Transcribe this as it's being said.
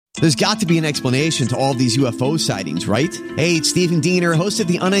There's got to be an explanation to all these UFO sightings, right? Hey, it's Stephen Diener, host of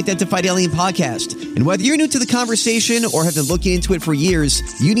the Unidentified Alien Podcast. And whether you're new to the conversation or have been looking into it for years,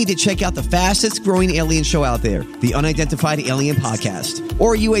 you need to check out the fastest growing alien show out there, the Unidentified Alien Podcast,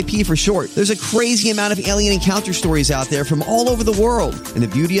 or UAP for short. There's a crazy amount of alien encounter stories out there from all over the world. And the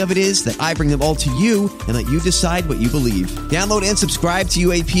beauty of it is that I bring them all to you and let you decide what you believe. Download and subscribe to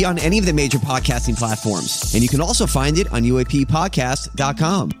UAP on any of the major podcasting platforms. And you can also find it on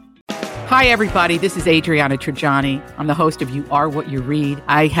UAPpodcast.com. Hi, everybody. This is Adriana Trajani. I'm the host of You Are What You Read.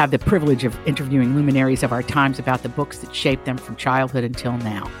 I have the privilege of interviewing luminaries of our times about the books that shaped them from childhood until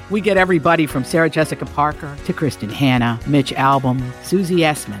now. We get everybody from Sarah Jessica Parker to Kristen Hanna, Mitch Albom, Susie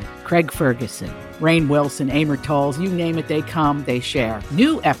Essman, Craig Ferguson, Rainn Wilson, Amor Tolls, you name it, they come, they share.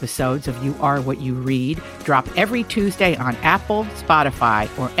 New episodes of You Are What You Read drop every Tuesday on Apple, Spotify,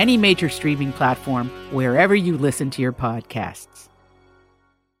 or any major streaming platform wherever you listen to your podcasts.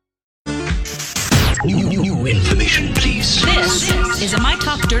 New information, please. This is a My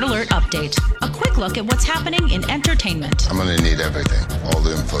Talk Dirt Alert update. A quick look at what's happening in entertainment. I'm going to need everything, all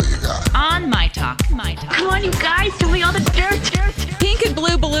the info you got. On My Talk. Come on, you guys, tell me all the dirt. Pink and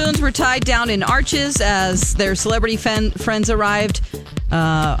blue balloons were tied down in arches as their celebrity friends arrived.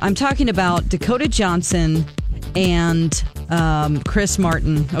 I'm talking about Dakota Johnson and Chris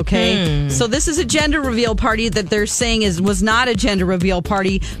Martin, okay? So this is a gender reveal party that they're saying was not a gender reveal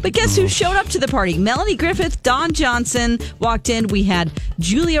party. But guess who showed up to the party? Melanie Griffith, Don Johnson walked in. We had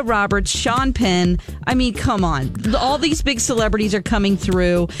Julia Roberts, Sean Penn. I mean, come on. All these big celebrities are coming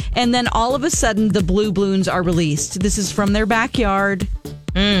through. And then all of a sudden, the blue balloons are released. This is from their backyard.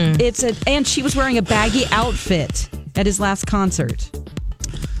 And she was wearing a baggy outfit at his last concert.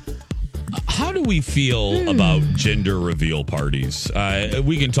 How do we feel about gender reveal parties?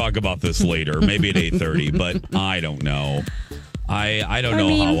 We can talk about this later, maybe at 8:30, but I don't know. I don't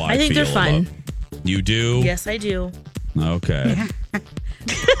know how I think feel they're fun. You do? Yes, I do. Okay.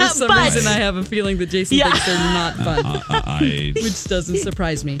 For some reason, I have a feeling that Jason thinks they're not fun, which doesn't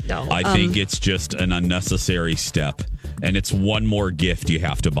surprise me. No. I think it's just an unnecessary step, and it's one more gift you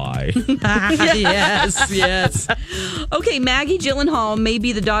have to buy. Yes. Okay, Maggie Gyllenhaal may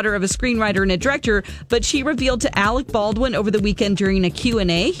be the daughter of a screenwriter and a director, but she revealed to Alec Baldwin over the weekend during a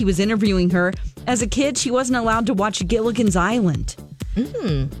Q&A, he was interviewing her, as a kid, she wasn't allowed to watch Gilligan's Island.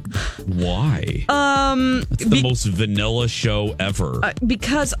 Why? It's the most vanilla show ever.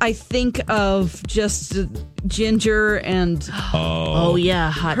 Because I think of just Ginger and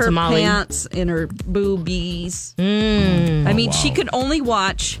hot her tamale pants and her boobies. I mean, she could only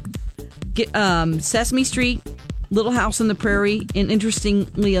watch Sesame Street, Little House on the Prairie, and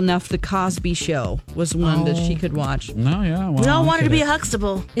interestingly enough, The Cosby Show was one that she could watch. No, yeah. Well, We all wanted to be a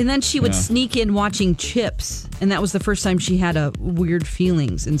Huxtable. And then she would sneak in watching Chips, and that was the first time she had a weird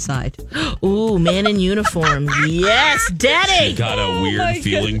feelings inside. Ooh, man in uniform. Yes, daddy. She got a weird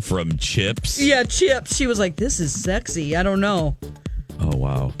feeling from Chips. Yeah, Chips. She was like, this is sexy. I don't know. Oh,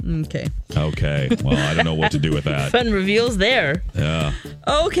 wow. Okay. Well, I don't know what to do with that. Fun reveals there. Yeah.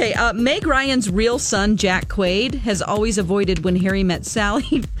 Okay, Meg Ryan's real son, Jack Quaid, has always avoided When Harry Met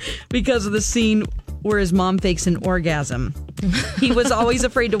Sally because of the scene where his mom fakes an orgasm. He was always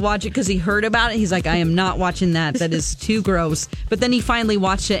afraid to watch it because he heard about it. He's like, I am not watching that. That is too gross. But then he finally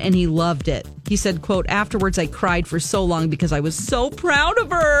watched it and he loved it. He said, quote, afterwards I cried for so long because I was so proud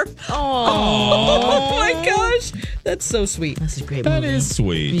of her. Oh my gosh. That's so sweet. That's a great movie. That is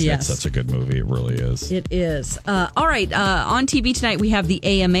sweet. Yes. That's such a good movie. It really is. It is. All right. On TV tonight, we have the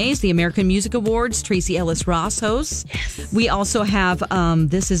AMAs, the American Music Awards. Tracy Ellis Ross hosts. Yes. We also have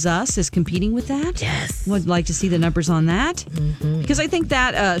This Is Us is competing with that. Yes. Would like to see the numbers on that. Because I think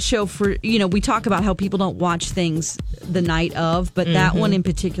that show we talk about how people don't watch things the night of, but that one in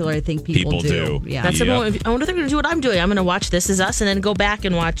particular, I think people do. Yeah. That's I wonder if they're going to do what I'm doing. I'm going to watch This Is Us and then go back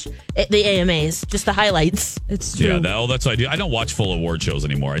and watch the AMAs, just the highlights. It's true. Yeah, that's what I do. I don't watch full award shows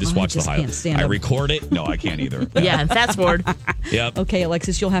anymore. I just watch the highlights. I record it. No, I can't either. Yeah, fast forward. Yep. Okay,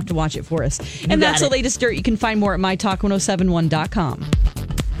 Alexis, you'll have to watch it for us. And that's the latest dirt. You can find more at mytalk1071.com.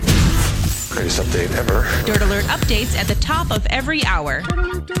 Greatest update ever. Dirt Alert updates at the top of every hour.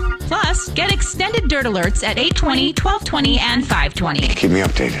 Plus, get extended Dirt Alerts at 8:20, 12:20, and 5:20. Keep me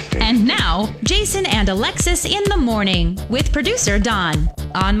updated. And now, Jason and Alexis in the morning with producer Don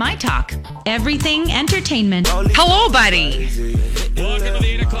on My Talk. Everything entertainment. Hello, buddy. Welcome to the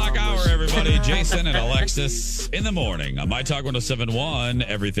 8 o'clock hour, everybody. Jason and Alexis in the morning on My Talk 1071.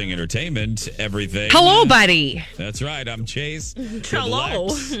 Everything entertainment. Everything. Hello, buddy. That's right. I'm Chase. Hello.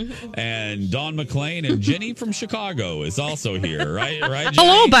 And Dawn McClain and Jenny from Chicago is also here, right?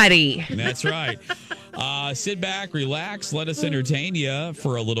 Hello, buddy. That's right. Sit back, relax, let us entertain you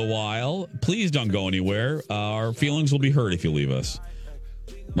for a little while. Please don't go anywhere. Our feelings will be hurt if you leave us.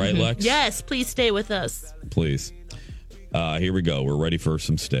 Right, Lex? Yes, please stay with us. Please. Here we go. We're ready for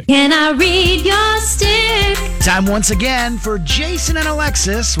some stick. Can I read your stick? Time once again for Jason and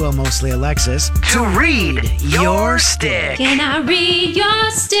Alexis, well, mostly Alexis, to read your stick. Can I read your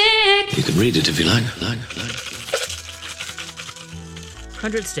stick? You can read it if you like.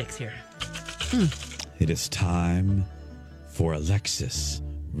 100 sticks here. It is time for Alexis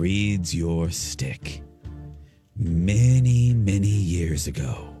Reads Your Stick. Many, many years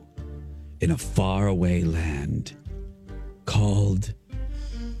ago, in a faraway land called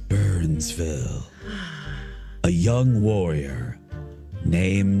Burnsville, a young warrior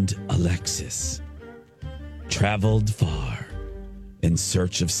named Alexis traveled far in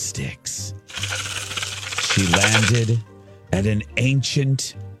search of sticks. She landed at an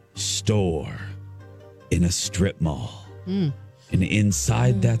ancient store in a strip mall. And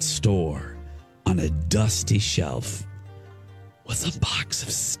inside that store, on a dusty shelf, was a box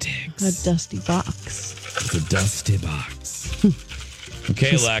of sticks. A dusty box. It's a dusty box.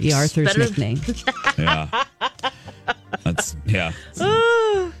 Okay, Lex. Be Arthur's nickname. Yeah.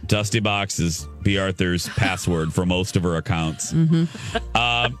 Dusty box is B. Arthur's password for most of her accounts.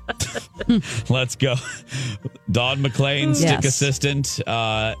 Let's go. Dawn McLean, stick assistant.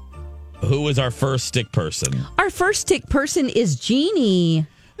 Who is our first stick person? Our first stick person is Jeannie.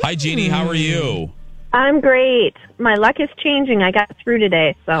 Hi, Jeannie. How are you? I'm great. My luck is changing. I got through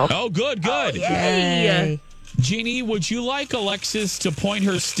today, so. Oh, good. Yay! Jeannie, would you like Alexis to point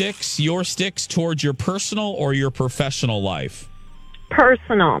your sticks, towards your personal or your professional life?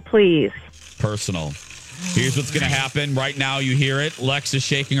 Personal, please. Personal. Here's what's going to happen. Right now, you hear it. Lex is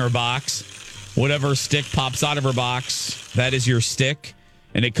shaking her box. Whatever stick pops out of her box, that is your stick.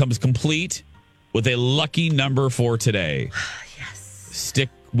 And it comes complete with a lucky number for today. Yes. Stick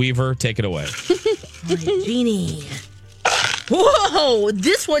Weaver, take it away. All right, Jeannie. Whoa,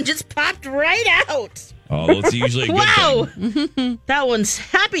 this one just popped right out. Oh, that's usually a good thing. That one's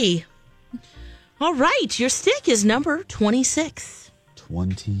happy. All right, your stick is number 26.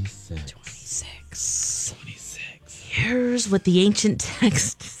 26. Here's what the ancient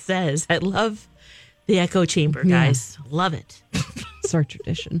text says. I love the echo chamber, guys. Love it. It's our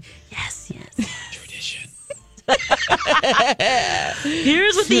tradition. Yes. Tradition.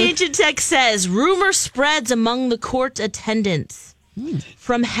 Here's what the ancient text says. Rumor spreads among the court attendants.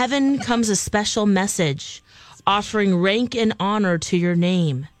 From heaven comes a special message offering rank and honor to your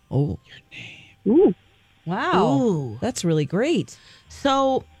name. Oh. Your name. Ooh. Wow. Ooh. That's really great.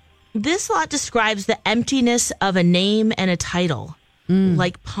 So this lot describes the emptiness of a name and a title.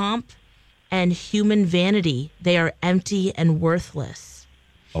 Like pomp and human vanity, they are empty and worthless.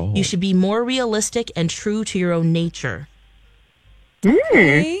 Oh. You should be more realistic and true to your own nature.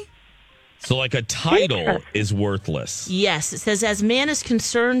 Okay. So like a title is worthless. Yes, it says, as man is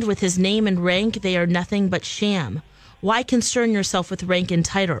concerned with his name and rank, they are nothing but sham. Why concern yourself with rank and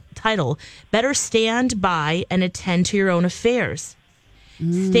title? Better stand by and attend to your own affairs.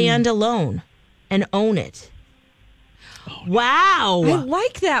 Stand alone and own it. Wow. I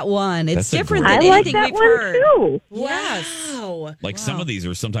like that one. It's That's a different great than I like anything that we've one, heard. too. Yes. Wow. Like some of these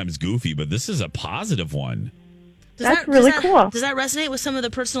are sometimes goofy, but this is a positive one. That's really cool. Does that resonate with some of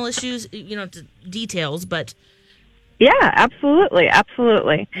the personal issues, details, but... Yeah, absolutely.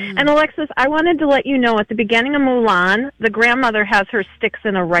 And Alexis, I wanted to let you know at the beginning of Mulan, the grandmother has her sticks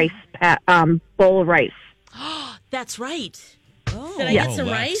in a rice bowl of rice. That's right. Oh. Did I get some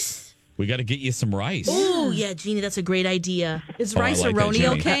Lex. rice? We got to get you some rice. Oh, yeah, Jeannie, that's a great idea. Is I rice like that, aroni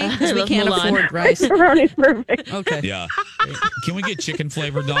Jenny. okay? I Because we love can't Mulan. afford rice. Macaroni's perfect. Okay. Yeah. Can we get chicken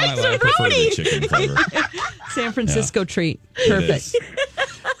flavor, Dawn? I prefer the chicken flavor. San Francisco treat. It Perfect. is.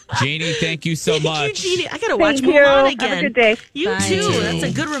 Jeannie, thank you so much. Thank you, Jeannie. I got to watch Thank you. Mulan again. Have a good day. You Bye. too. That's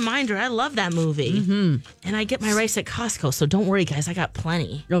a good reminder. I love that movie. And I get my rice at Costco, so don't worry, guys. I got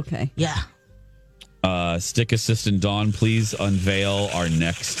plenty. Okay. Yeah. Stick assistant Dawn, please unveil our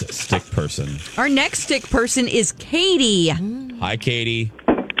next stick person. Our next stick person is Katie. Hi, Katie.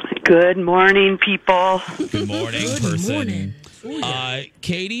 Good morning, people. Good morning, Good person. morning.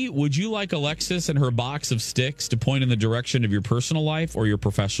 Katie, would you like Alexis and her box of sticks to point in the direction of your personal life or your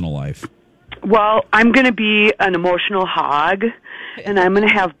professional life? Well, I'm going to be an emotional hog, and I'm going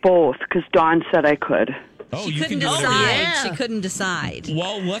to have both because Dawn said I could. Oh, She you couldn't can do decide. whatever you Yeah. She couldn't decide.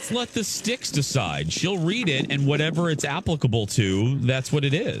 Well, let's let the sticks decide. She'll read it, and whatever it's applicable to, that's what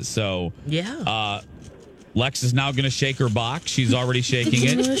it is. So, Yeah. Lex is now going to shake her box. She's already shaking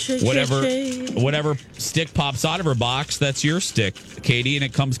it. Shake, Whatever stick pops out of her box, that's your stick, Katie, and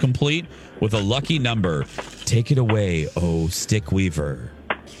it comes complete with a lucky number. Take it away, oh stick weaver.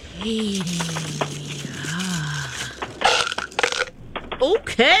 Katie.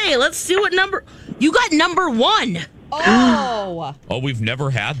 Okay, let's see what number. You got number 1. Oh. Oh, we've never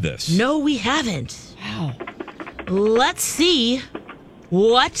had this. No, we haven't. Wow. Let's see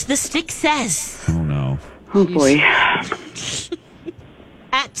what the stick says. Oh, no. Oh, boy.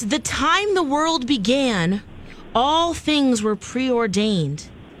 At the time the world began, all things were preordained.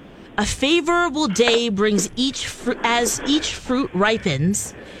 A favorable day brings as each fruit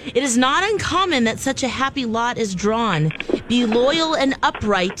ripens. It is not uncommon that such a happy lot is drawn. Be loyal and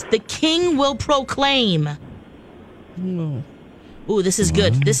upright, the king will proclaim. Ooh, this is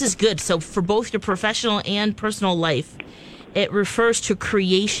good. This is good. So for both your professional and personal life, it refers to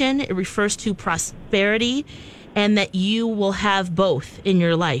creation, it refers to prosperity, and that you will have both in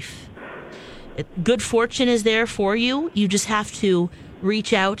your life. Good fortune is there for you. You just have to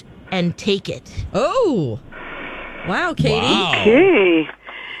reach out and take it. Oh. Wow, Katie. Wow. Okay.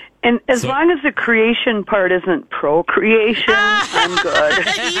 And as long as the creation part isn't procreation, I'm good.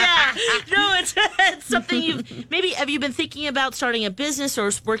 Yeah. No, it's something have you been thinking about starting a business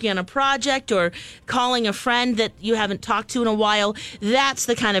or working on a project or calling a friend that you haven't talked to in a while? That's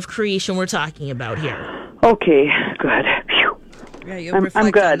the kind of creation we're talking about here. Okay, good. Phew. Yeah, you'll reflect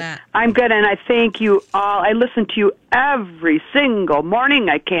I'm good. on that. I'm good, and I thank you all. I listen to you every single morning.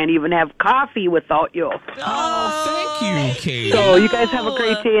 I can't even have coffee without you. Oh, thank you, Katie. So you guys have a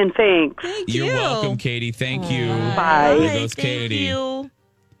great day, and thanks. You're welcome, Katie. Thank you. Bye. There goes Thank Katie. you.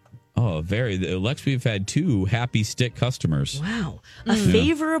 Oh, Lex, we've had 2 happy stick customers. Wow. A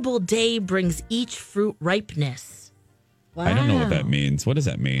favorable day brings each fruit ripeness. Wow. I don't know what that means. What does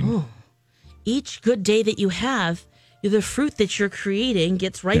that mean? Oh. Each good day that you have, the fruit that you're creating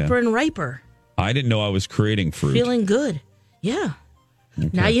gets riper and riper. I didn't know I was creating fruit. Feeling good. Yeah.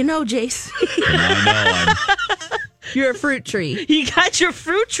 Okay. Now you know, Jace. I know. You're a fruit tree. You got your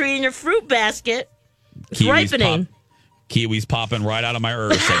fruit tree in your fruit basket. It's ripening. Kiwis popping right out of my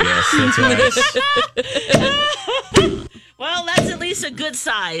earth, I guess. That's right. Well, that's at least a good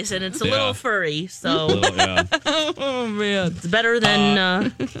size, and it's a little furry, so. Oh, man. It's better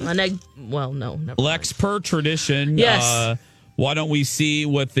than an egg. Well, no. Never Lex, per tradition, yes. Why don't we see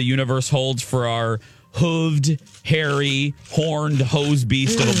what the universe holds for our hooved, hairy, horned hose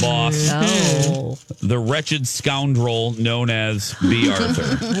beast of a boss? Oh. The wretched scoundrel known as B.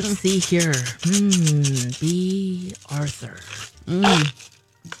 Arthur. Let's see here. B. Arthur.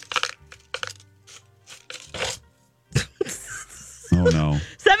 Oh, no.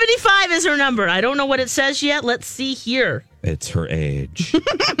 75 is her number. I don't know what it says yet. Let's see here. It's her age.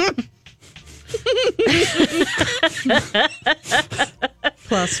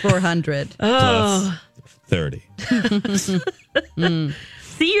 Plus 400. Oh. Plus 30.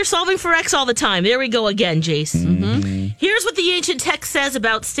 See, you're solving for X all the time. There we go again, Jace. Mm-hmm. Here's what the ancient text says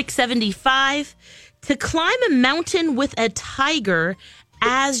about 675. To climb a mountain with a tiger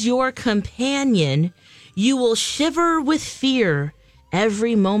as your companion, you will shiver with fear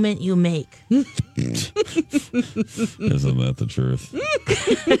every moment you make. Isn't that the truth?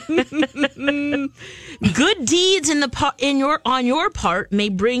 Good deeds on your part may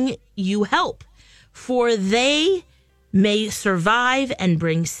bring you help, for they may survive and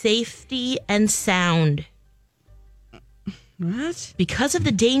bring safety and sound. What? Because of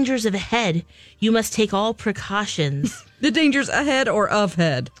the dangers ahead, you must take all precautions. The dangers ahead or of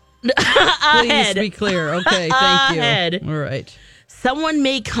head? Ahead. Please be clear. Okay, thank you. Ahead. All right. Someone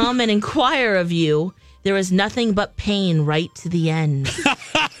may come and inquire of you. There is nothing but pain right to the end.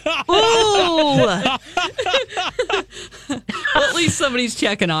 Ooh! Well, at least somebody's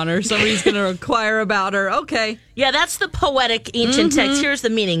checking on her. Somebody's going to inquire about her. Okay. Yeah, that's the poetic ancient text. Here's the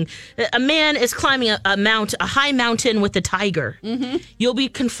meaning. A man is climbing a high mountain with a tiger. You'll be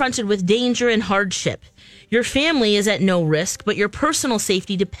confronted with danger and hardship. Your family is at no risk, but your personal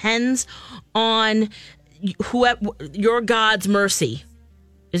safety depends on your God's mercy.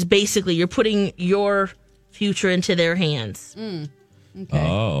 Is basically you're putting your future into their hands. Okay.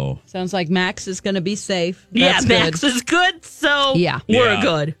 Oh. Sounds like Max is going to be safe. That's Max is good, so we're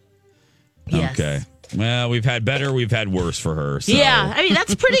good. Yes. Okay. Well, we've had better, we've had worse for her. So. Yeah, I mean,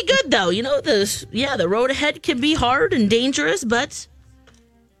 that's pretty good, though. You know, the road ahead can be hard and dangerous, but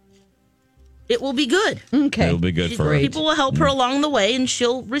it will be good. Okay. It'll be good for her. People will help her along the way, and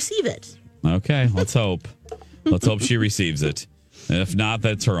she'll receive it. Okay, let's hope. Let's hope she receives it. If not,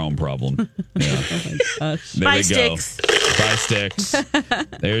 that's her own problem. Yeah. Oh my gosh. There Bye, we go. Sticks. Bye, Sticks.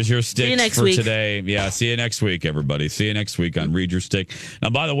 There's your Sticks for today. Yeah, see you next week, everybody. See you next week on Read Your Stick.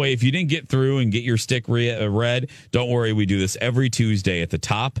 Now, by the way, if you didn't get through and get your stick read, don't worry. We do this every Tuesday at the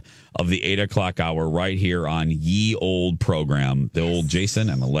top of the 8 o'clock hour right here on Ye Old program, the old Jason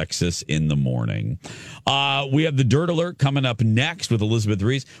and Alexis in the morning. We have the Dirt Alert coming up next with Elizabeth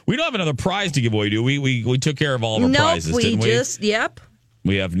Reese. We don't have another prize to give away, do we? We took care of all of our prizes, didn't we? Yep.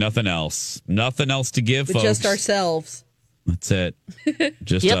 We have nothing else. Nothing else to give, folks. Just ourselves. That's it.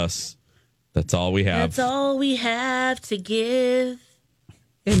 Just us. That's all we have. That's all we have to give.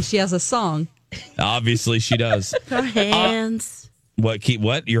 And she has a song. Obviously, she does. Our hands.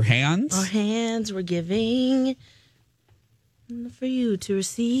 What? Your hands? Our hands were giving for you to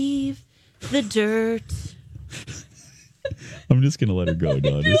receive the dirt. I'm just going to let her go,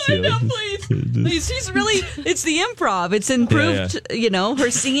 Dawn. Please. She's really, it's the improv. It's improved,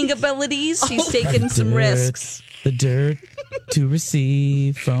 her singing abilities. She's taken some risks. The dirt to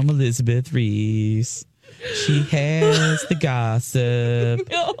receive from Elizabeth Reese. She has the gossip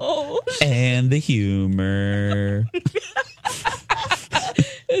and the humor.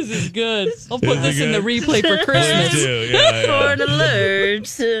 This is good. I'll put this in the replay for Christmas. For an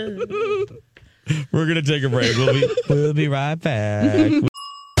alert. We're going to take a break. We'll be right back.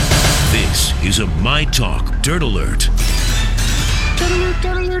 This is a My Talk Dirt Alert.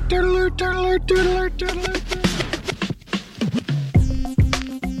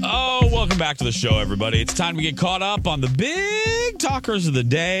 Oh, welcome back to the show, everybody. It's time to get caught up on the big talkers of the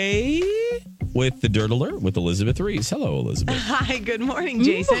day with the Dirt Alert with Elizabeth Reese. Hello, Elizabeth. Hi, good morning,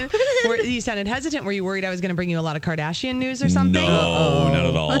 Jason. You sounded hesitant. Were you worried I was going to bring you a lot of Kardashian news or something? No, not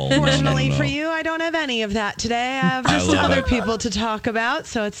at all. Fortunately for you, I don't have any of that today. I have just other people to talk about,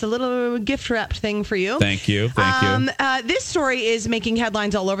 so it's a little gift-wrapped thing for you. Thank you. This story is making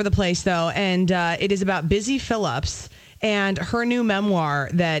headlines all over the place, though, and it is about Busy Phillips and her new memoir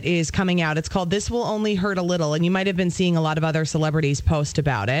that is coming out. It's called This Will Only Hurt a Little, and you might have been seeing a lot of other celebrities post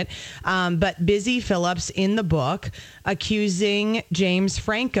about it. But Busy Phillips in the book accusing James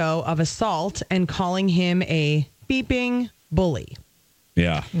Franco of assault and calling him a beeping bully.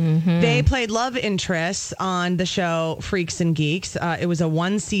 Yeah. Mm-hmm. They played love interests on the show Freaks and Geeks. It was a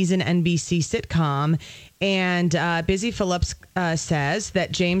one-season NBC sitcom. And Busy Phillips says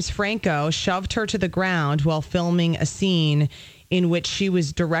that James Franco shoved her to the ground while filming a scene in which she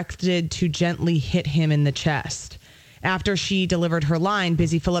was directed to gently hit him in the chest. After she delivered her line,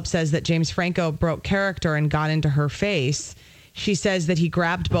 Busy Phillips says that James Franco broke character and got into her face. She says that he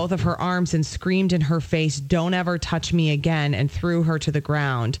grabbed both of her arms and screamed in her face, "Don't ever touch me again," and threw her to the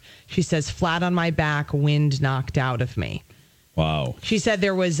ground. She says, "Flat on my back, wind knocked out of me." Wow. She said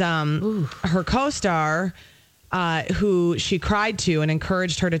there was her co-star who she cried to and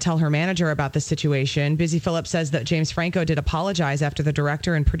encouraged her to tell her manager about the situation. Busy Phillips says that James Franco did apologize after the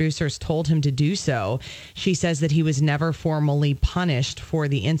director and producers told him to do so. She says that he was never formally punished for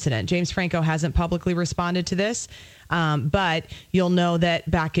the incident. James Franco hasn't publicly responded to this, but you'll know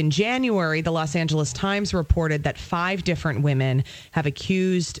that back in January, the Los Angeles Times reported that 5 different women have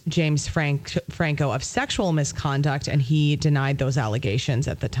accused James Franco of sexual misconduct, and he denied those allegations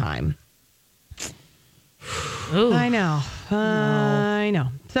at the time. Ooh. I know. I know.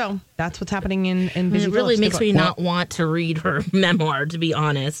 So that's what's happening in Busy Phillips. It really makes me not want to read her memoir, to be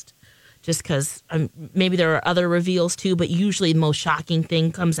honest, just because maybe there are other reveals too, but usually the most shocking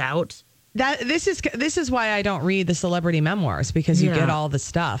thing comes out. This is why I don't read the celebrity memoirs, because you get all the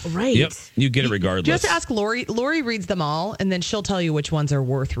stuff. Right. Yep. You get it regardless. Just ask Lori. Lori reads them all, and then she'll tell you which ones are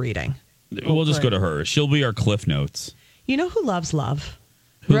worth reading. We'll just go to her. She'll be our Cliff Notes. You know who loves love?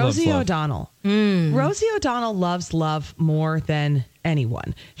 Who Rosie loves love? O'Donnell. Rosie O'Donnell loves love more than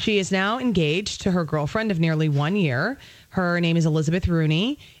anyone. She is now engaged to her girlfriend of nearly 1 year. Her name is Elizabeth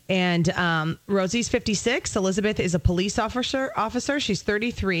Rooney. And Rosie's 56. Elizabeth is a police officer. She's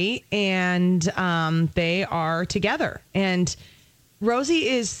 33. And they are together. And Rosie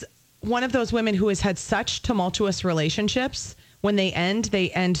is one of those women who has had such tumultuous relationships. When they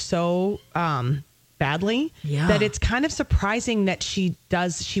end so badly that it's kind of surprising that she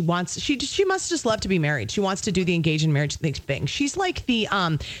must just love to be married. She wants to do the engaged in marriage thing. She's like the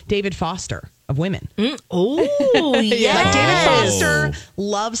David Foster of women. Oh, yeah. Like David Foster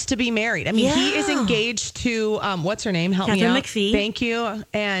loves to be married. I mean, he is engaged to what's her name? Help me out. McPhee. Thank you.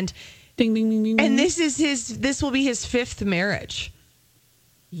 And ding ding ding ding. And this will be his 5th marriage.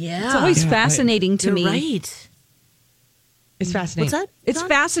 Yeah. It's always fascinating to me. Right. It's fascinating. What's that? It's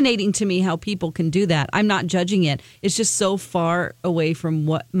fascinating to me how people can do that. I'm not judging it. It's just so far away from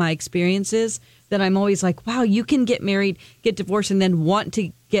what my experience is that I'm always like, wow, you can get married, get divorced, and then want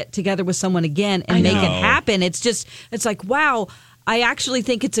to get together with someone again and make it happen. It's like, wow, I actually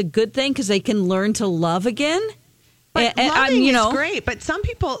think it's a good thing because they can learn to love again. But loving is great. But some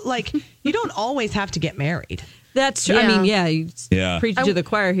people, like, you don't always have to get married. That's true. Yeah. I mean, you preach to the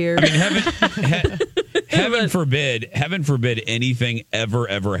choir here. I mean, heaven forbid anything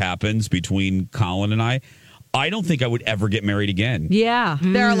ever happens between Colin and I don't think I would ever get married again. Yeah.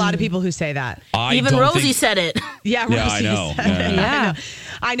 There are a lot of people who say that. Even Rosie said it. Yeah, Rosie I know. said it. Yeah.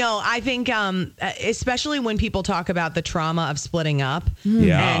 I know. I think, especially when people talk about the trauma of splitting up.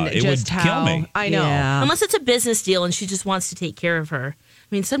 Yeah, and it just would how, kill me. I know. Yeah. Unless it's a business deal and she just wants to take care of her.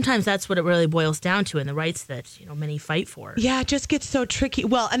 I mean, sometimes that's what it really boils down to, and the rights that many fight for. Yeah, it just gets so tricky.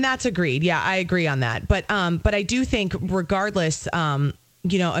 Well, and that's agreed. Yeah, I agree on that. But I do think, regardless,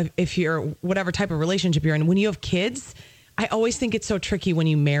 if you're whatever type of relationship you're in, when you have kids, I always think it's so tricky when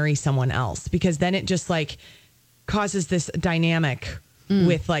you marry someone else, because then it just like causes this dynamic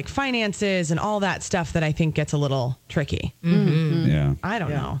with like finances and all that stuff that I think gets a little tricky. Mm-hmm. Yeah. I don't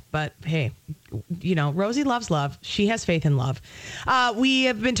know, but hey, Rosie loves love. She has faith in love. We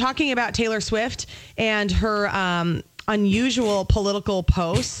have been talking about Taylor Swift and her unusual political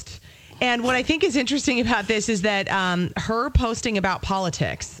post. And what I think is interesting about this is that her posting about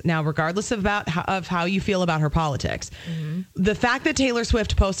politics, now regardless of how you feel about her politics, the fact that Taylor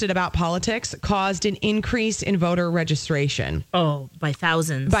Swift posted about politics caused an increase in voter registration. Oh, by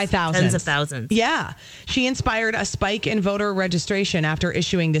thousands. By thousands. Tens of thousands. Yeah. She inspired a spike in voter registration after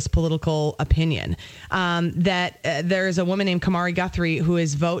issuing this political opinion. There's a woman named Kamari Guthrie, who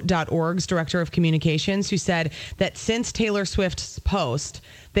is Vote.org's director of communications, who said that since Taylor Swift's post,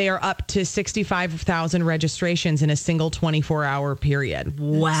 they are up to 65,000 registrations in a single 24-hour period.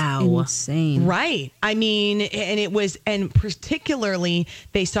 Wow. Insane. Right. I mean, and particularly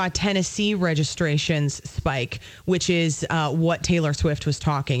they saw Tennessee registrations spike, which is what Taylor Swift was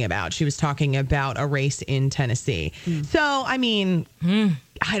talking about. She was talking about a race in Tennessee. So, I mean,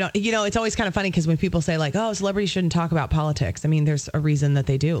 I don't, it's always kind of funny because when people say like, oh, celebrities shouldn't talk about politics. I mean, there's a reason that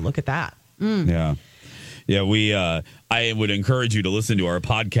they do. Look at that. Yeah. Yeah, I would encourage you to listen to our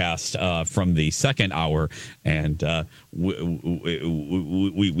podcast from the second hour, and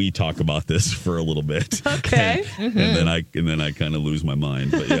we talk about this for a little bit. Okay, and then I kind of lose my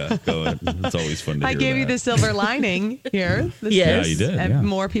mind. But yeah, go ahead. It's always fun to hear. I gave you the silver lining here. Yes, you did. And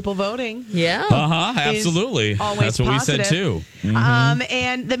more people voting. Yeah. Absolutely. Always That's what positive. we said too.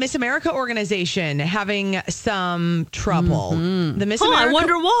 And the Miss America organization having some trouble. The Miss America. I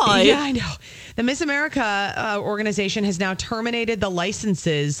wonder why. Yeah, I know. The Miss America organization has now terminated the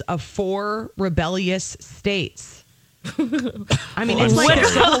licenses of 4 rebellious states. I mean, it's like a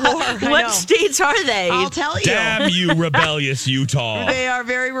civil war. What states are they? I'll tell you. Damn you, rebellious Utah. They are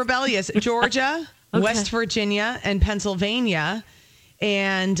very rebellious. Georgia, West Virginia, and Pennsylvania.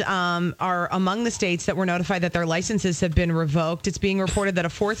 And are among the states that were notified that their licenses have been revoked. It's being reported that a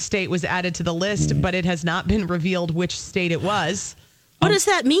 4th state was added to the list, but it has not been revealed which state it was. What does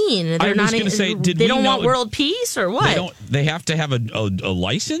that mean? I was going to say, they don't want world peace or what? They have to have a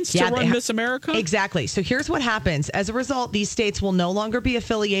license to run Miss America? Exactly. So here's what happens. As a result, these states will no longer be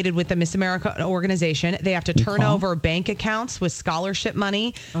affiliated with the Miss America organization. They have to turn over bank accounts with scholarship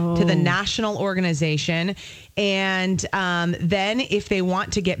money to the national organization. And then if they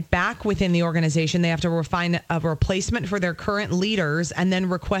want to get back within the organization, they have to find a replacement for their current leaders and then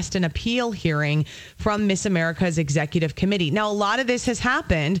request an appeal hearing from Miss America's executive committee. Now, a lot of this has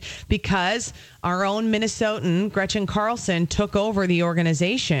happened because our own Minnesotan, Gretchen Carlson, took over the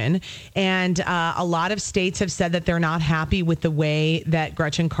organization. And a lot of states have said that they're not happy with the way that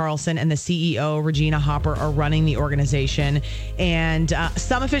Gretchen Carlson and the CEO, Regina Hopper, are running the organization. And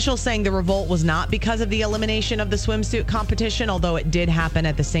some officials saying the revolt was not because of the elimination of the swimsuit competition, although it did happen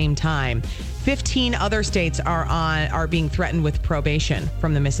at the same time. 15 other states are being threatened with probation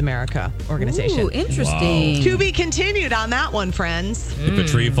from the Miss America organization. Ooh, interesting. Wow. To be continued on that one, friends. If a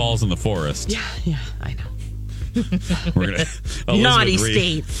tree falls in the forest. Yeah, I know. We're gonna naughty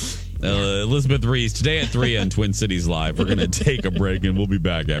states. Elizabeth Reese today at 3 on Twin Cities Live. We're going to take a break and we'll be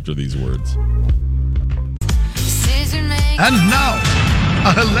back after these words. And now,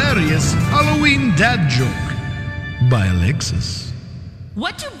 a hilarious Halloween dad joke by Alexis.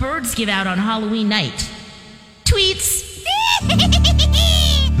 What do birds give out on Halloween night? Tweets.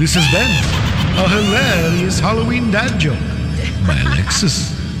 This has been a hilarious Halloween dad joke by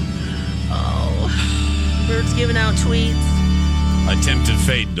Alexis. Birds giving out tweets. I tempted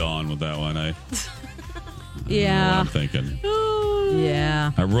fate, Dawn, with that one. Yeah. I'm thinking.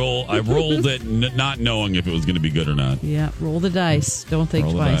 Yeah. I rolled it not knowing if it was going to be good or not. Yeah. Roll the dice. Don't think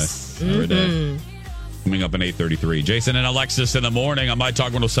Roll twice. The dice every day. Coming up in 8:33. Jason and Alexis in the morning on My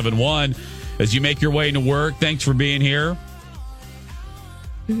Talk 107.1. As you make your way into work, thanks for being here.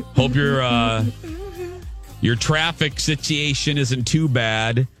 Hope your traffic situation isn't too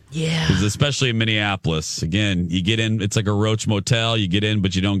bad. Yeah. Because especially in Minneapolis, again, you get in, it's like a roach motel. You get in,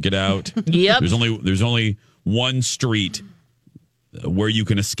 but you don't get out. Yep. There's only one street where you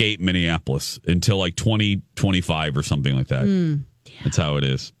can escape Minneapolis until like 2025 or something like that. Yeah. That's how it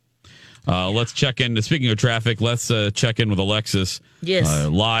is. Let's check in. Speaking of traffic, let's check in with Alexis. Yes.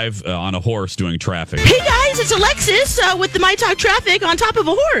 Live on a horse doing traffic. Hey guys, it's Alexis with the My Talk traffic on top of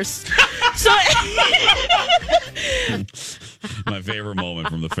a horse. So My favorite moment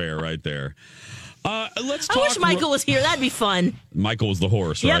from the fair right there. Let's talk. I wish Michael was here. That'd be fun. Michael was the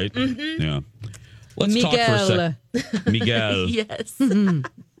horse, Yep, right? mm-hmm. Yeah. Let's talk for a sec. Miguel. Yes.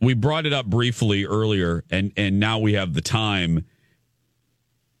 We brought it up briefly earlier, and now we have the time.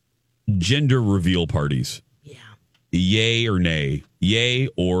 Gender reveal parties. Yeah. Yay or nay? Yay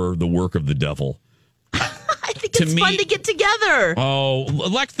or the work of the devil? I think it's fun to get together. Oh,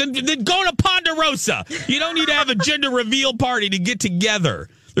 Lex, then go to Ponderosa. You don't need to have a gender reveal party to get together.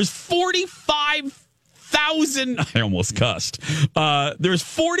 There's 45,000. I almost cussed. There's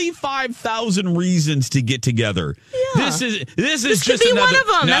 45,000 reasons to get together. Yeah. This is This just could be another, one of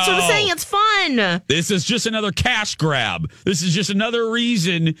them. No. That's what I'm saying. It's fun. This is just another cash grab. This is just another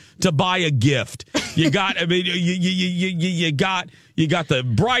reason to buy a gift. You got, I mean, you got the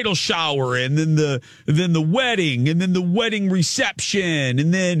bridal shower, and then the wedding, and then the wedding reception,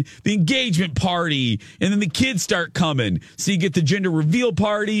 and then the engagement party, and then the kids start coming. So you get the gender reveal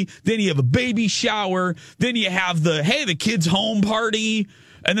party, then you have a baby shower, then you have the kids home party,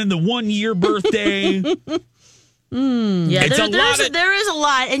 and then the 1 year birthday. Yeah, there is a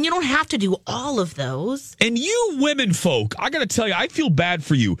lot, and you don't have to do all of those. And you women folk, I got to tell you, I feel bad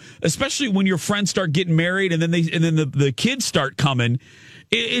for you, especially when your friends start getting married, and then the kids start coming.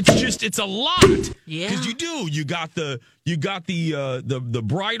 It's a lot. Yeah, because you got the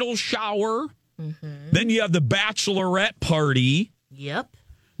bridal shower, then you have the bachelorette party. Yep.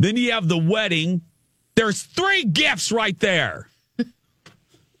 Then you have the wedding. There's 3 gifts right there.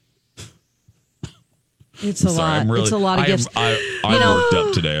 It's a lot. It's a lot of gifts. I'm worked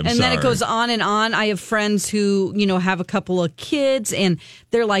up today. I'm and sorry. then it goes on and on. I have friends who, have a couple of kids, and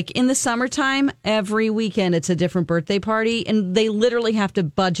they're like, in the summertime, every weekend it's a different birthday party, and they literally have to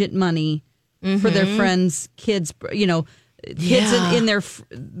budget money for their friends' kids. Kids in their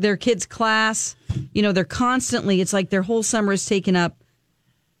kids' class. They're constantly. It's like their whole summer is taken up.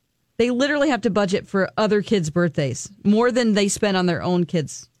 They literally have to budget for other kids' birthdays more than they spend on their own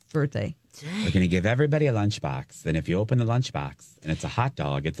kid's birthday. We're going to give everybody a lunchbox. And if you open the lunchbox and it's a hot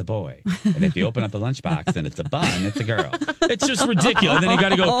dog, it's a boy. And if you open up the lunchbox and it's a bun, it's a girl. It's just ridiculous. Then you got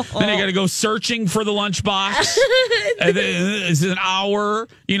to go. Then you got to go searching for the lunchbox. And then it's an hour.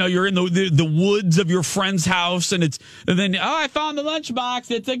 You're in the woods of your friend's house, and then I found the lunchbox.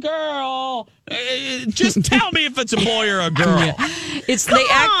 It's a girl. Just tell me if it's a boy or a girl. Come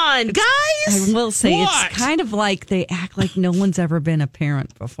on, guys. I will say What? it's kind of like they act like no one's ever been a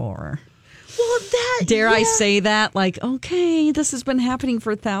parent before. Well, Dare I say that? Like, okay, this has been happening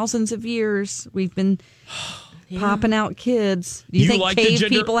for thousands of years. We've been popping out kids. Do you think like cave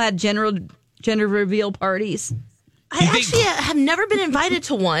people had gender reveal parties? I actually have never been invited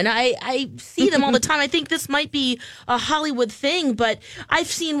to one. I see them all the time. I think this might be a Hollywood thing, but I've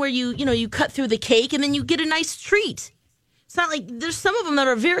seen where you cut through the cake and then you get a nice treat. It's not like there's some of them that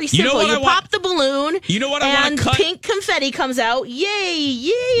are very simple. You pop the balloon. You know what I want to cut? Pink confetti comes out. Yay,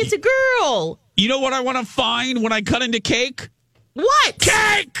 it's a girl. You know what I want to find when I cut into cake? What?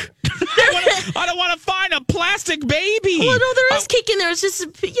 Cake! I don't want to find a plastic baby. Well, no, there is cake in there. It's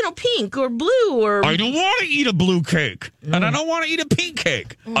just, pink or blue or... I don't want to eat a blue cake. And I don't want to eat a pink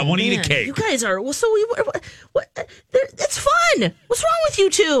cake. I want to eat a cake. You guys are... Well, so what? It's fun. What's wrong with you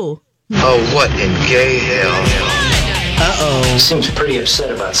two? Oh, what in gay hell? Uh-oh. Seems pretty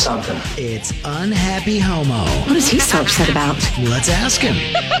upset about something. It's Unhappy Homo. What is he so upset about? Let's ask him.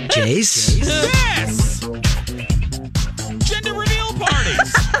 Jace? Yes! Gender reveal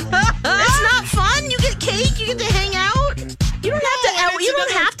parties! It's not fun. You get cake. You get to hang out. You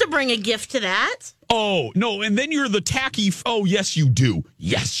don't have to bring a gift to that. Oh, no, and then you're the tacky... Oh, yes, you do.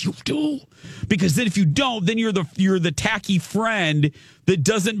 Yes, you do. Because then if you don't, then you're the tacky friend that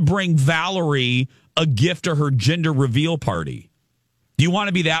doesn't bring Valerie a gift to her gender reveal party. Do you want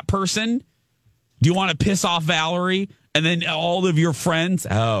to be that person? Do you want to piss off Valerie? And then all of your friends,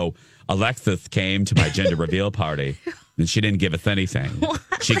 Alexis came to my gender reveal party, and she didn't give us anything.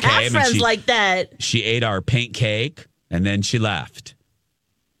 She Have came and friends like that. she ate our pink cake, and then she left.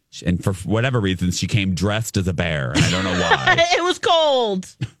 And for whatever reason, she came dressed as a bear. And I don't know why. It was cold.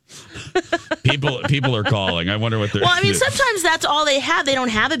 People are calling. I wonder what they're. Well, I mean, sometimes that's all they have. They don't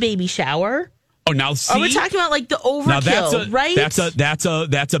have a baby shower. Oh, now see, we're talking about like the overkill, now right?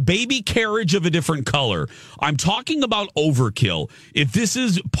 That's a baby carriage of a different color. I'm talking about overkill. If this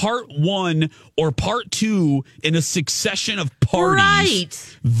is part 1 or part 2 in a succession of parties,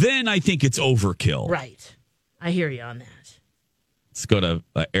 right, then I think it's overkill. Right. I hear you on that. Let's go to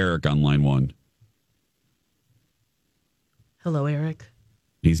Eric on line 1. Hello, Eric.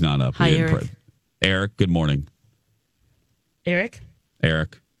 He's not up. Hi, Eric. Eric, good morning. Eric.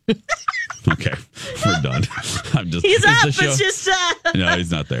 Okay, we're done. He's up. It's just. No,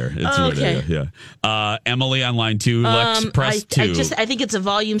 he's not there. It's okay. Yeah. Emily on line 2. Lex, press 2. I think it's a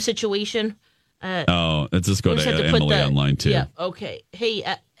volume situation. Let's just go to Emily on line 2. Yeah. Okay. Hey,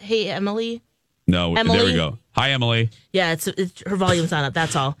 Emily. No, Emily? There we go. Hi, Emily. Yeah, it's her volume's not up.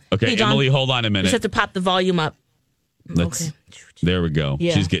 That's all. Okay, hey, John, Emily, hold on a minute. Just have to pop the volume up. Okay. There we go.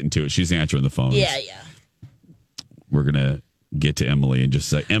 Yeah. She's getting to it. She's answering the phone. Yeah. We're gonna get to Emily and just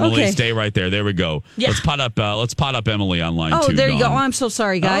say, Emily, stay right there. There we go. Yeah. Let's pot up Emily on line 2. Oh, there you go. Dawn. Oh, I'm so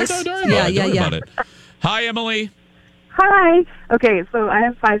sorry, guys. Don't worry about it. Hi, Emily. Hi. Okay, so I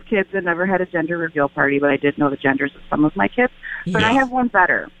have 5 kids and never had a gender reveal party, but I did know the genders of some of my kids. But I have one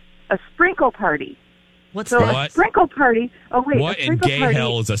better. A sprinkle party. What's that? A sprinkle party. Oh, wait. What in gay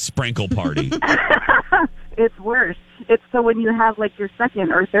hell is a sprinkle party? It's worse. It's so when you have like your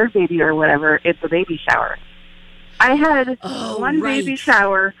second or third baby or whatever, it's a baby shower. I had one baby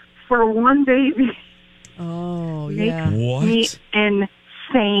shower for one baby. Oh, yeah. What? Me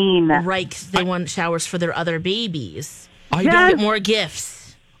insane. Right. They want showers for their other babies. I Get don't more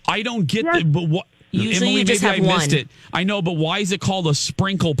gifts. I don't get that, but what? Usually Emily, you just maybe have I missed one. it. I know, but why is it called a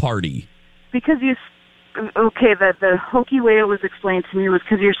sprinkle party? Because the hokey way it was explained to me was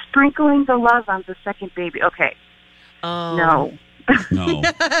because you're sprinkling the love on the second baby. Okay. Oh. No. No.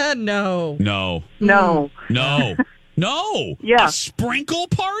 No. No. No. No. No. Yeah. A sprinkle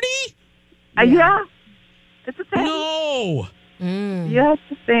party? Yeah. It's a thing. No. Yeah, it's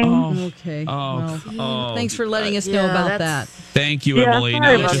a thing. Okay. Oh. Thanks for letting us know about that. Thank you, Yeah, Emily. sorry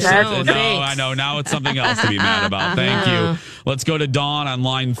Now about it's that. no, I know. Now it's something else to be mad about. Thank you. Let's go to Dawn on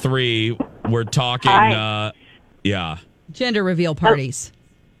line 3. We're talking. Hi. Yeah. Gender reveal parties.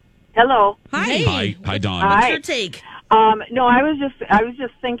 Hello. Hi, Dawn. Hi. What's your take? No, I was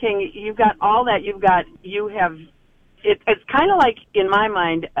just thinking. You've got all that. You have. It's kind of like, in my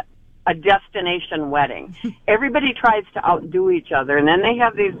mind, a destination wedding. Everybody tries to outdo each other, and then they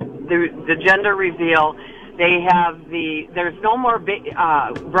have the gender reveal. They have there's no more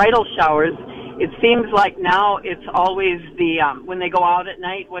bridal showers. It seems like now it's always when they go out at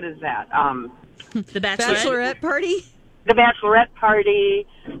night. What is that? The Bachelorette party? The bachelorette party.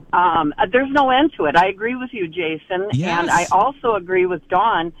 There's no end to it. I agree with you, Jason. Yes. And I also agree with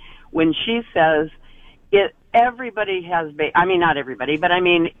Dawn when she says everybody has I mean, not everybody, but I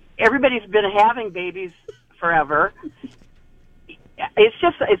mean, everybody's been having babies forever. It's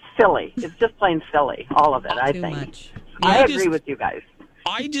silly. It's just plain silly, all of it, I think. Much. I agree with you guys.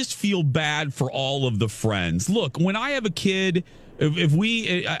 I just feel bad for all of the friends. Look, when I have a kid, if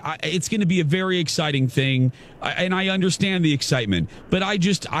we, it's going to be a very exciting thing, and I understand the excitement. But I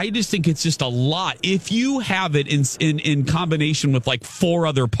just think it's just a lot. If you have it in combination with like 4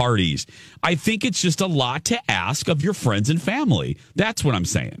 other parties, I think it's just a lot to ask of your friends and family. That's what I'm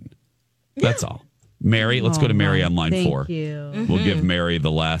saying. Yeah. That's all. Mary, let's go to Mary on line 4. Thank you. We'll give Mary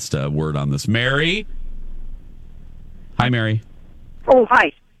the last word on this. Mary. Hi, Mary. Oh,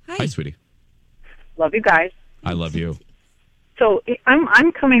 hi. Hi, sweetie. Love you guys. I love you. So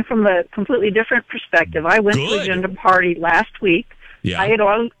I'm coming from a completely different perspective. I went to Good. a gender party last week. Yeah.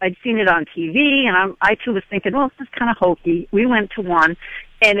 I'd seen it on TV, and I too was thinking, well, this is kind of hokey. We went to one,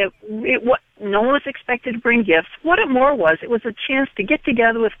 and no one was expected to bring gifts. What it more was, it was a chance to get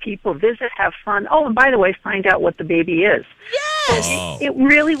together with people, visit, have fun. Oh, and by the way, find out what the baby is. Yes. Oh. It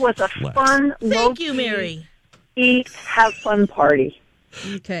really was a fun, Thank you, Mary. eat, have fun party.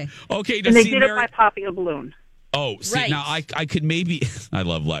 Okay. Okay. And they see, did Mary, it by popping a balloon. Oh, see, Right. now I could maybe. I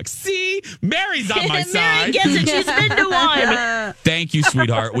love Lex. See, Mary's on my Mary side. gets it. She's been to one. Thank you,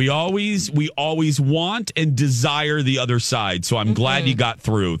 sweetheart. We always want and desire the other side. So I'm glad you got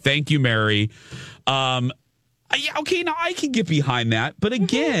through. Thank you, Mary. Yeah, okay, now I can get behind that, but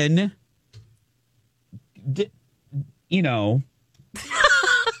again,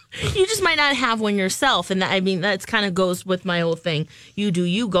 You just might not have one yourself, and that's kind of goes with my whole thing. You do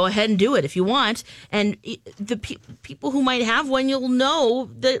you. Go ahead and do it if you want. And the people who might have one, you'll know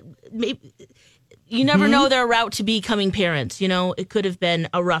that maybe you never know their route to becoming parents. You know, it could have been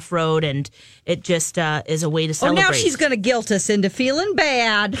a rough road, and it just is a way to celebrate. Oh, now she's going to guilt us into feeling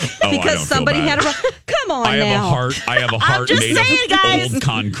bad I because don't somebody feel had bad. Come on I now. have a heart just made saying, of guys. old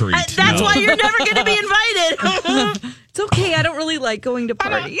concrete. That's why you're never going to be invited. It's okay. I don't really like going to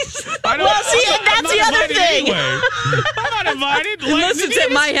parties. Well, see, that's the other thing. Anyway. I'm not invited. Unless it's at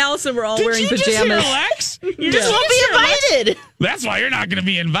my house and we're all wearing pajamas. Just hear Lex? You just won't be invited. That's why you're not going to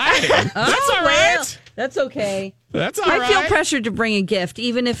be invited. That's all right. Well, that's okay. That's all right. I feel pressured to bring a gift,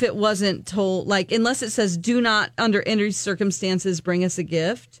 even if it wasn't told, like, unless it says, do not, under any circumstances, bring us a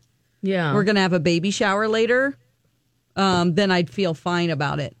gift. Yeah. We're going to have a baby shower later. Then I'd feel fine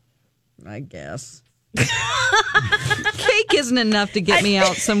about it, I guess. Cake isn't enough to get me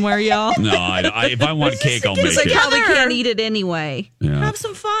out somewhere, y'all. No, if I want cake, I'll make It's like it. how they can't eat it anyway. Yeah. Have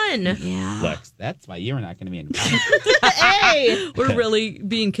some fun. Yeah. Lex, that's why you're not going to be invited. Hey. We're really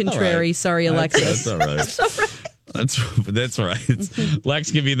being contrary. Right. Sorry, Alexis. That's all right. That's right.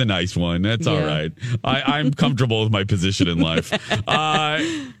 Lex can be the nice one. That's all right. I'm comfortable with my position in life.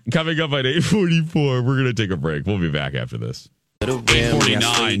 Coming up at 8:44, we're going to take a break. We'll be back after this.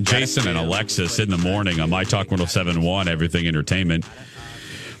 8:49, Jason and Alexis in the morning on My Talk 107.1, Everything Entertainment.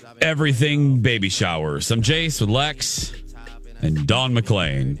 Everything baby showers. I'm Jace with Lex and Dawn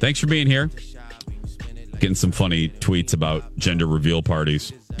McClain. Thanks for being here. Getting some funny tweets about gender reveal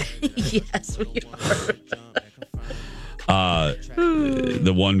parties. Yes, we are.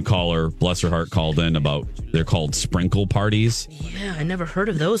 The one caller, bless her heart, called in about they're called sprinkle parties. Yeah, I never heard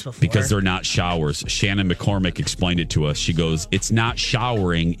of those before. Because they're not showers. Shannon McCormick explained it to us. She goes, it's not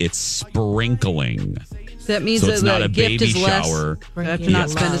showering, it's sprinkling. That means so that it's not the a gift baby is less. shower. I have to not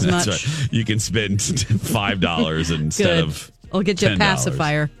spend as much. Right. You can spend $5 instead of I'll get you $10. a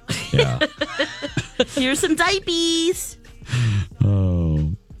pacifier. Yeah. Here's some diapers.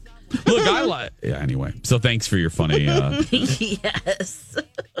 Oh. Look, I like. Yeah. Anyway, so thanks for your funny. Yes.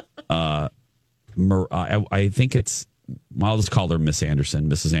 I think it's. I'll just call her Miss Anderson.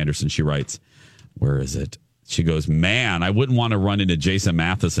 Mrs. Anderson. She writes, "Where is it?" She goes, "Man, I wouldn't want to run into Jason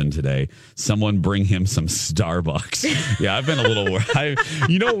Matheson today. Someone bring him some Starbucks." Yeah, I've been a little.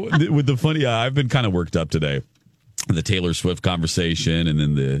 With the funny, I've been kind of worked up today. The Taylor Swift conversation, and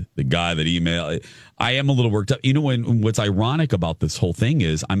then the guy that emailed. I am a little worked up. You know, what's ironic about this whole thing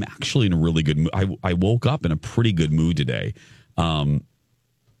is I'm actually in a really good mood. I woke up in a pretty good mood today.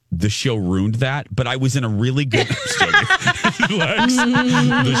 The show ruined that, but I was in a really good Lex,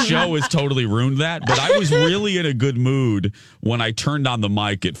 the show has totally ruined that, but I was really in a good mood when I turned on the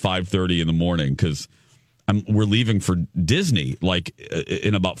mic at 5:30 in the morning because we're leaving for Disney like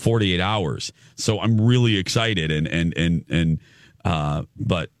in about 48 hours. So I'm really excited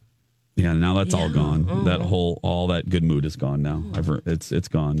but yeah, now that's all gone. All that good mood is gone now. It's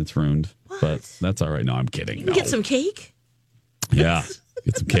gone. It's ruined. What? But that's all right. No, I'm kidding. You can get some cake. Yeah.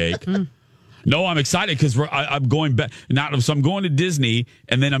 Get some cake. No, I'm excited because I'm going back. So I'm going to Disney,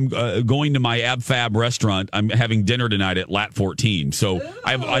 and then I'm going to my Ab Fab restaurant. I'm having dinner tonight at Lat 14. So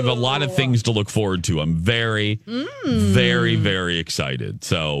I have a lot of things to look forward to. I'm very, very, very excited.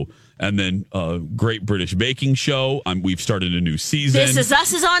 So, and then Great British Baking Show. We've started a new season. This Is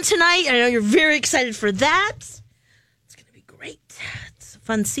Us is on tonight. I know you're very excited for that. It's going to be great. It's a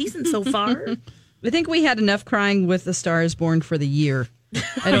fun season so far. I think we had enough crying with The Star Is Born for the year.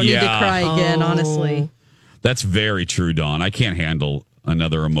 I don't need to cry again, honestly. That's very true, Dawn. I can't handle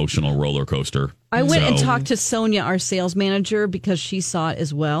another emotional roller coaster. I went and talked to Sonia, our sales manager, because she saw it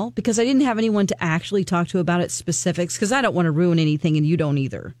as well. Because I didn't have anyone to actually talk to about its specifics, because I don't want to ruin anything, and you don't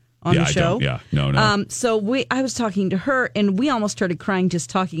either on the show. I don't. No. So I was talking to her, and we almost started crying just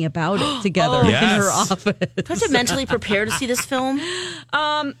talking about it together in her office. Do I have to mentally prepare to see this film?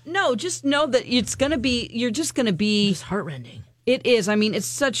 No, just know that it's going to be. You're just going to be. It's heartrending. It is. I mean, it's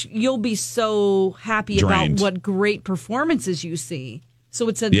such. You'll be so happy Drained. about what great performances you see. So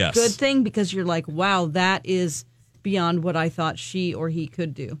it's a good thing because you're like, wow, that is beyond what I thought she or he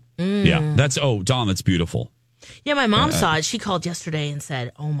could do. Yeah, Dawn, that's beautiful. Yeah, my mom saw it. She called yesterday and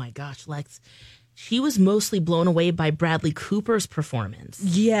said, "Oh my gosh, Lex." She was mostly blown away by Bradley Cooper's performance.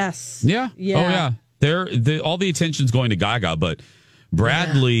 Yes. Yeah. Oh yeah. All the attention's going to Gaga, but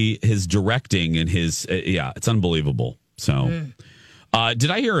Bradley, his directing and his it's unbelievable. So,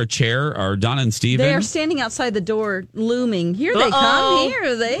 did I hear a chair? Are Donna and Steven? They are standing outside the door, looming. Here they come.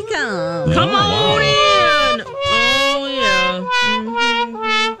 Here they come. Come on in. Oh, yeah.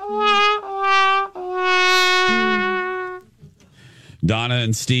 Donna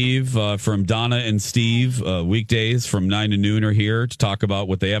and Steve from Donna and Steve, weekdays from 9 to noon are here to talk about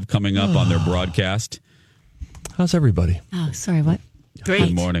what they have coming up on their broadcast. How's everybody? Oh, sorry, what? Great.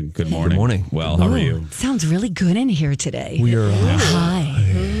 Good morning. Good morning. Good morning. Well, how are you? Sounds really good in here today. We are. Hi.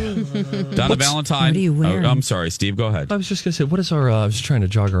 Donna Valentine. What are you wearing? I'm sorry, Steve. Go ahead. I was just going to say, what is our, I was trying to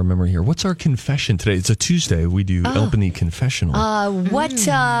jog our memory here. What's our confession today? It's a Tuesday. We do Albany Confessional.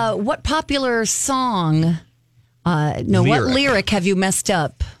 What popular song, what lyric have you messed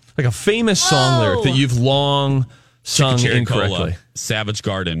up? Like a famous song lyric that you've long sung Chicken Cherry incorrectly. Cola, Savage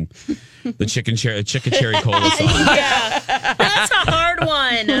Garden, the Chicken Cherry Cola song. Yeah, that's a hard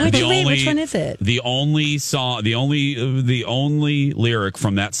one. Which one is it? The only song, the only lyric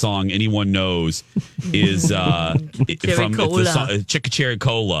from that song anyone knows is from the song, Chicken Cherry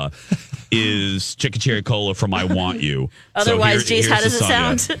Cola is Chicken Cherry Cola from I Want You. Otherwise, Jace, how does it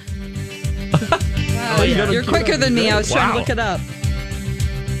sound? You're quicker than me. I was trying to look it up.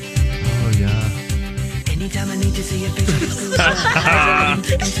 Oh, yeah. Anytime I need to see your face. Oh,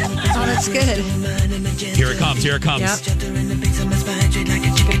 that's good. Here it comes. Here it comes. Yep.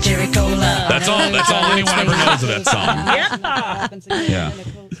 That's all anyone ever knows of that song. Yeah.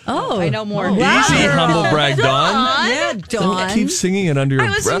 Oh, I know more. Easy, humble brag, Dawn. Yeah, Don't Dawn. keep singing it under your I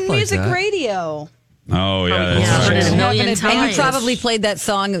was breath in like music that. radio. Oh, yeah. I've heard it a That's million And times. you probably played that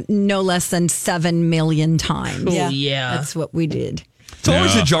song no less than 7 million times. Oh, yeah. That's what we did. It's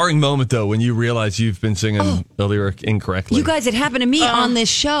always a jarring moment, though, when you realize you've been singing the lyric incorrectly. You guys, it happened to me on this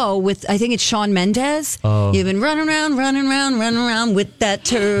show with, I think it's Shawn Mendes. Oh. You've been running around with that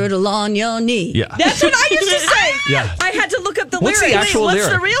turtle on your knee. Yeah. That's what I used to say. Yeah. I had to look up the What's lyrics. the actual What's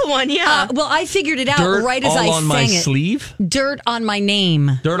lyric? the real one? Yeah. Well, I figured it out Dirt right as all I on sang my it. sleeve? Dirt on my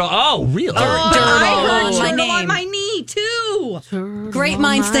name. Dirt all... Oh, really? Dirt I heard on my turtle on name. my knee, too. Great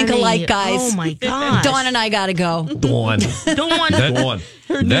minds think alike, guys. Oh, my gosh. Dawn and I got to go. Dawn. That,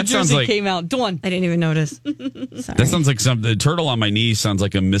 Her New that sounds Jersey like came out. Dawn. I didn't even notice. that sounds like the turtle on my knee sounds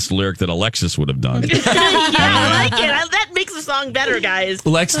like a missed lyric that Alexis would have done. Yeah, I like it. That makes the song better, guys.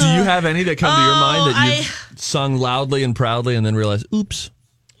 Lex, do you have any that come to your mind that you've sung loudly and proudly and then realized, oops?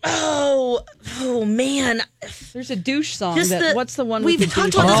 Oh, man. There's a douche song. Just What's the one we've with the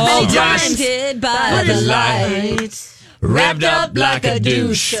talked douche? about this many yes. times. Blinded by What the is light. Revved up like a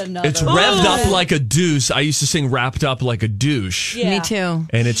douche. Another It's one. revved up like a deuce. I used to sing wrapped up like a douche. Yeah. Me too.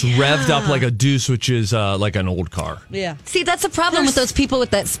 And it's revved up like a deuce, which is like an old car. Yeah. See, that's the problem with those people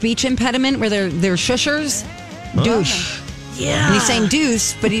with that speech impediment where they're shushers. Douche. Yeah. And he's saying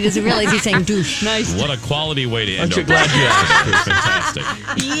deuce, but he doesn't realize he's saying douche. Nice. What a quality way to end Aren't you our glad you podcast. Fantastic.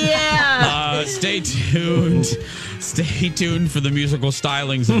 Yeah. Stay tuned. Stay tuned for the musical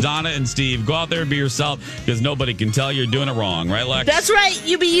stylings of Donna and Steve. Go out there and be yourself because nobody can tell you're doing it wrong. Right, Lex? That's right.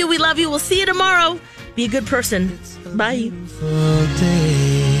 You be you. We love you. We'll see you tomorrow. Be a good person. Bye.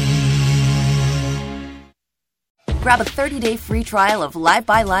 Grab a 30-day free trial of Live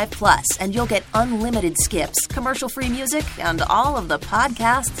by Live Plus, and you'll get unlimited skips, commercial-free music, and all of the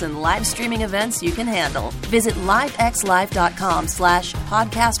podcasts and live streaming events you can handle. Visit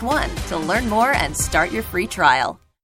livexlive.com/podcast1 to learn more and start your free trial.